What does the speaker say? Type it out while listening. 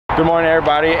Good morning,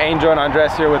 everybody. Angel and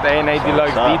Andres here with A&A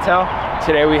Deluxe Detail.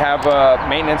 Today we have a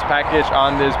maintenance package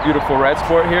on this beautiful red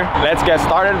Sport here. Let's get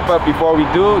started, but before we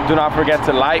do not forget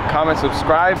to like, comment,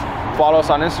 subscribe. Follow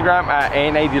us on Instagram at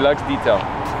A&A Deluxe Detail.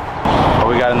 What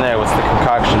we got in there? What's the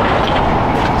concoction?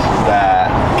 This is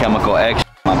that chemical X,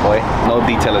 my boy. No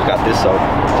detailer got this, so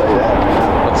I'll tell you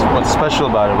that. What's special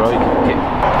about it, bro?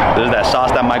 This is that sauce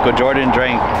that Michael Jordan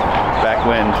drank back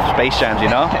when Space Jams, you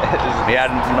know? He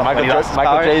had Michael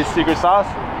J's secret sauce.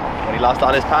 When he lost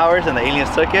all his powers and the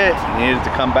aliens took it, he needed to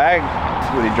come back.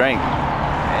 That's what he drank.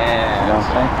 Man. You know what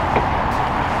I'm saying?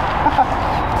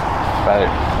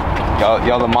 But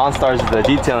y'all the monsters of the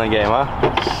detailing game, huh?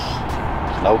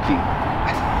 Low-key.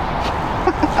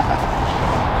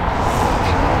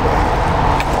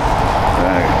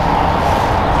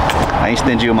 I ain't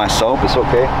stingy with my soap, it's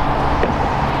okay.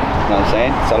 You know what I'm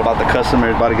saying? It's all about the customer,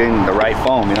 it's about getting the right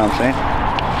foam, you know what I'm saying?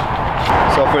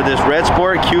 So for this red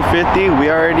Sport Q50, we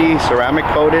already ceramic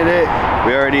coated it,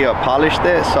 we already polished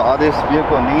it, so all this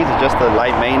vehicle needs is just the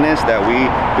light maintenance that we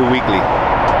do weekly.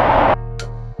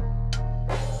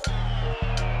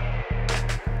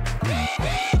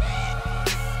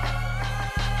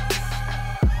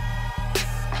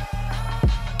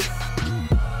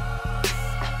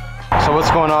 So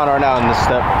what's going on right now in this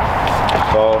step?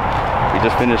 So we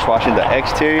just finished washing the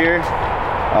exterior.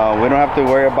 We don't have to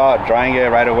worry about drying it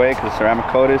right away because it's ceramic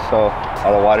coated, so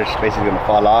all the water space is going to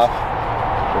fall off.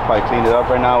 We'll probably clean it up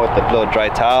right now with the little dry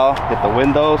towel, get the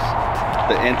windows,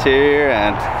 the interior,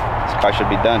 and this car should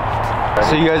be done.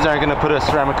 So you guys aren't going to put a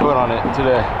ceramic coat on it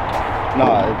today? No,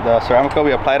 the ceramic coat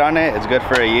we applied on it, it's good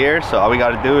for a year, so all we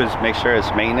got to do is make sure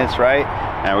it's maintenance right,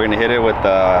 and we're going to hit it with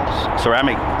the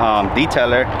ceramic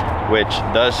detailer, which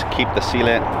does keep the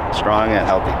sealant strong and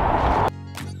healthy.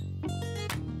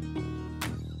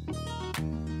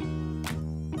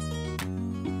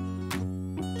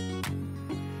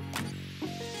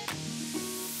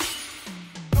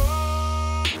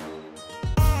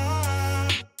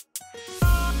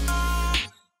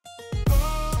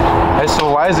 Hey,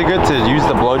 so why is it good to use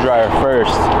the blow dryer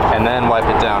first and then wipe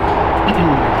it down?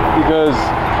 Because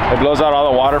it blows out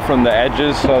all the water from the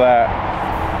edges so that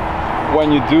when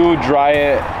you do dry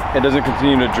it, it doesn't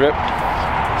continue to drip.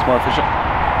 It's more efficient.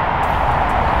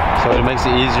 So it makes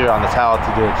it easier on the towel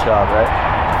to do its job, right?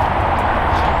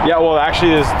 Yeah, well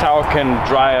actually this towel can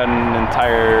dry an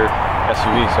entire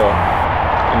SUV, so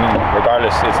I mean,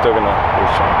 regardless, it's still gonna do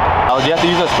its job. Oh, do you have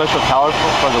to use a special towel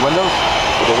for the windows?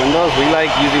 For the windows, we like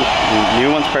using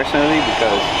new ones personally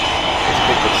because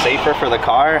it's safer for the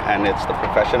car and it's the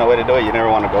professional way to do it. You never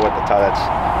want to go with the towel that's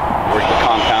worth the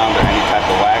compound or any type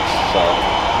of wax, so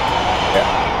yeah.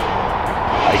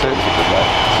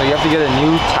 So you have to get a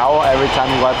new towel every time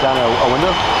you wipe down a window?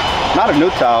 Not a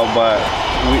new towel, but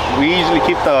we usually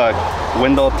keep the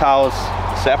window towels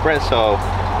separate, so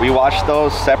we wash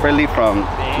those separately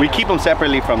we keep them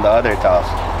separately from the other towels.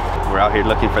 We're out here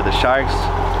looking for the sharks.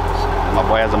 My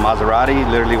boy has a Maserati,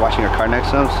 literally washing a car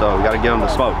next to him, so we gotta give him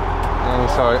the smoke. And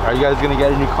so are you guys gonna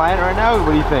get a new client right now?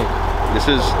 What do you think? This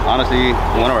is honestly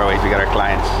one of our ways to get our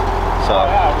clients. So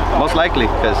most likely,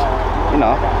 because you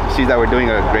know, he sees that we're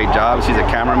doing a great job. He sees a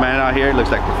cameraman out here, it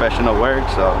looks like professional work,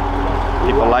 so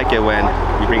people like it when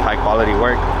we bring high quality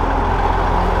work.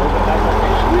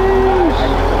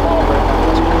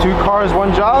 2 cars,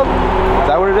 1 job? Is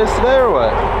that what it is today or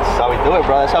what? That's how we do it,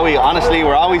 bro. That's how we, honestly,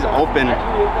 we're always open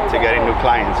to getting new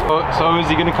clients. So is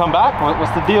he gonna come back?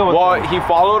 What's the deal with him? He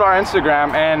followed our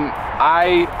Instagram and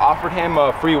I offered him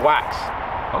a free wax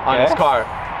on his car.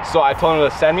 So I told him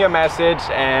to send me a message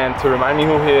and to remind me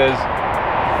who he is,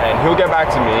 and he'll get back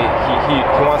to me.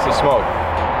 He wants to smoke.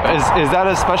 Is that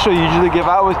a special you usually give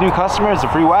out with new customers, a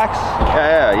free wax?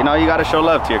 Yeah, you know, you gotta show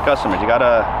love to your customers.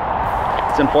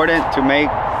 It's important to make,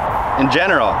 in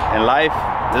general, in life,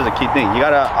 this is a key thing. You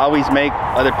gotta always make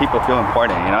other people feel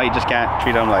important, you know? You just can't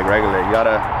treat them like regular. You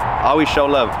gotta always show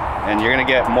love, and you're gonna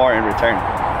get more in return.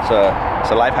 So it's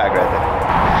a life hack right there.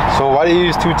 So why do you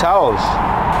use 2 towels?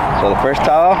 So the first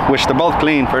towel, which they're both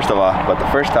clean, first of all, but the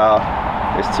first towel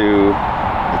is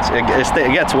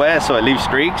it gets wet, so it leaves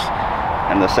streaks.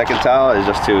 And the second towel is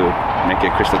just to make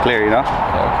it crystal clear, you know?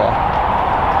 Okay.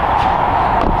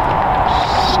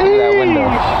 See that window.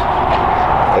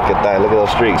 Look at that, look at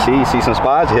those streaks. See, you see some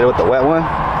spots? You hit it with the wet one.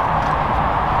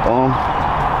 Boom.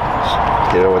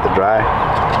 Hit it with the dry.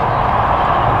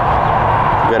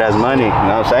 Good as money, you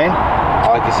know what I'm saying?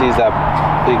 All I can see is that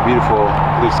big, beautiful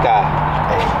blue sky.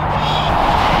 Hey.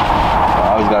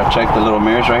 Always gotta check the little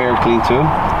mirrors right here, clean too.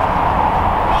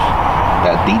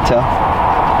 That detail.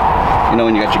 You know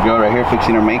when you got your girl right here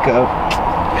fixing her makeup?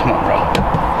 Come on, bro.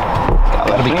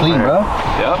 Gotta be clean, bro.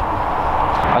 Yep.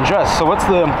 Andres, so what's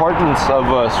the importance of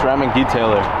a ceramic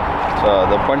detailer? So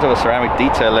the importance of a ceramic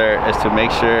detailer is to make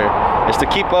sure, is to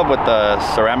keep up with the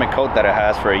ceramic coat that it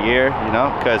has for a year, you know,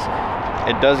 because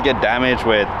it does get damaged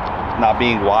with not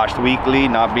being washed weekly,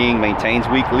 not being maintained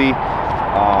weekly,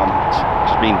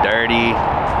 just being dirty,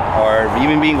 or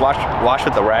even being washed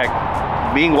with the rag.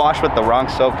 Being washed with the wrong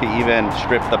soap can even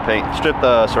strip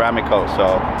the ceramic coat.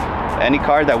 So any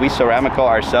car that we ceramic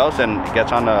coat ourselves and it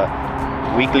gets on a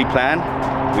weekly plan,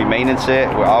 we maintenance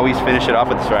it. We always finish it off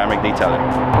with the ceramic detailer.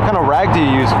 What kind of rag do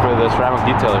you use for the ceramic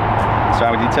detailer?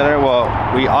 Ceramic detailer, well,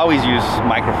 we always use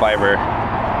microfiber,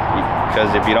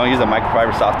 because if you don't use the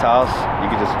microfiber soft towels, you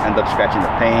can just end up scratching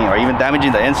the paint or even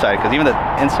damaging the inside, because even the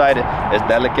inside is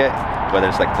delicate,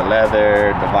 whether it's like the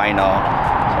leather, the vinyl,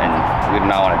 and we do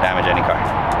not want to damage any car.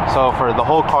 So for the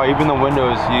whole car, even the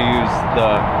windows, you use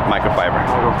the microfiber.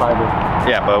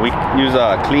 Yeah, but we use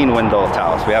clean window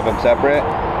towels. We have them separate,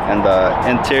 and the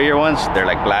interior ones, they're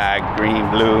like black, green,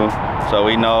 blue, so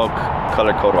we know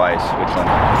color code wise which one.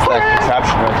 It's that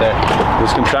contraption right there.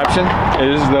 This contraption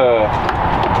is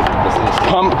this is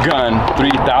pump gun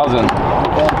 3000. 3000.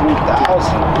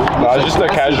 No, it's just a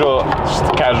casual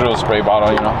spray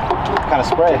bottle, you know. What kind of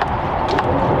spray?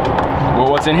 Well,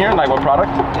 what's in here? Like what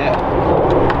product? Yeah.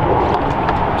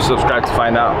 Subscribe to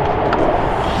find out.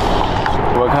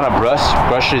 What kind of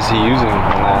brush is he using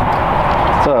in that?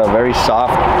 It's a very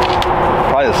soft,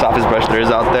 probably the softest brush there is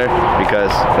out there,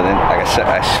 because like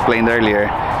I explained earlier,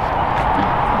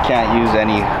 you can't use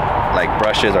any like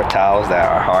brushes or towels that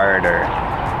are hard or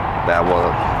that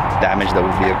will damage the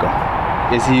vehicle.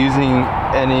 Is he using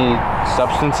any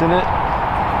substance in it?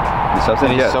 The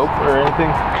substance? Any soap or anything?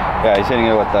 Yeah, he's hitting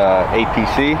it with the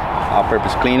APC,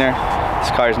 all-purpose cleaner. This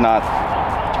car is not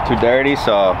too dirty,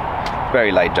 so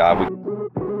very light job.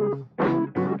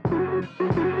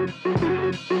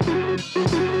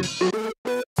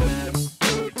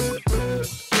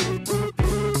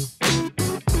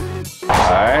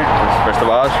 Alright, first of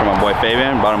all, it's from my boy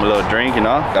Fabian. Bought him a little drink, you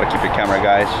know. Gotta keep your camera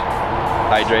guys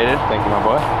hydrated. Thank you, my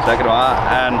boy. Second of all,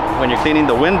 and when you're cleaning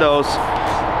the windows,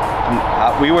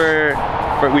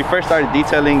 we first started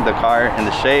detailing the car in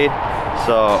the shade.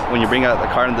 So when you bring out the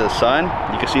car into the sun,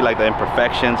 you can see like the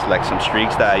imperfections, like some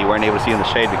streaks that you weren't able to see in the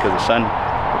shade because the sun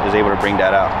is able to bring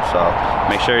that out. So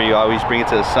make sure you always bring it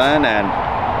to the sun and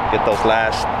get those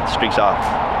last streaks off.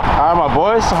 All right, my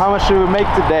boys, so how much should we make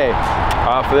today?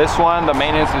 For this one, the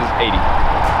maintenance is 80.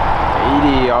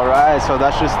 80, all right. So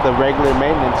that's just the regular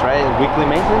maintenance, right? Weekly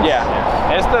maintenance? Yeah.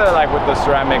 It's the like with the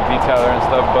ceramic detailer and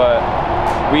stuff, but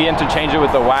we interchange it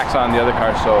with the wax on the other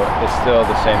car, so it's still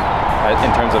the same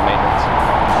in terms of maintenance.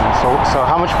 So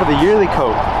how much for the yearly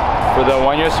coat? For the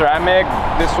 1 year ceramic,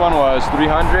 this one was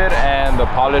 300 and the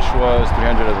polish was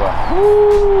 300 as well.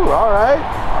 Woo, all right.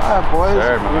 All right, boys,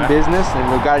 sure, in business,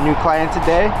 and we've got a new client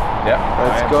today. Yep.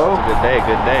 Let's go. It's a good day,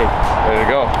 good day. There you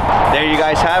go. There you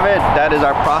guys have it. That is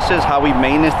our process, how we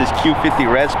maintenance this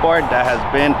Q50 Red Sport that has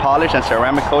been polished and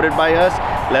ceramic coated by us.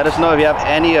 Let us know if you have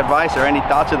any advice or any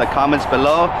thoughts in the comments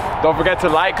below. Don't forget to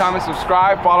like, comment,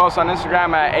 subscribe. Follow us on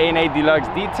Instagram at A&A Deluxe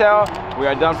Detail. We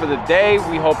are done for the day.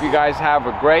 We hope you guys have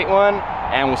a great one,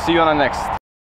 and we'll see you on the next.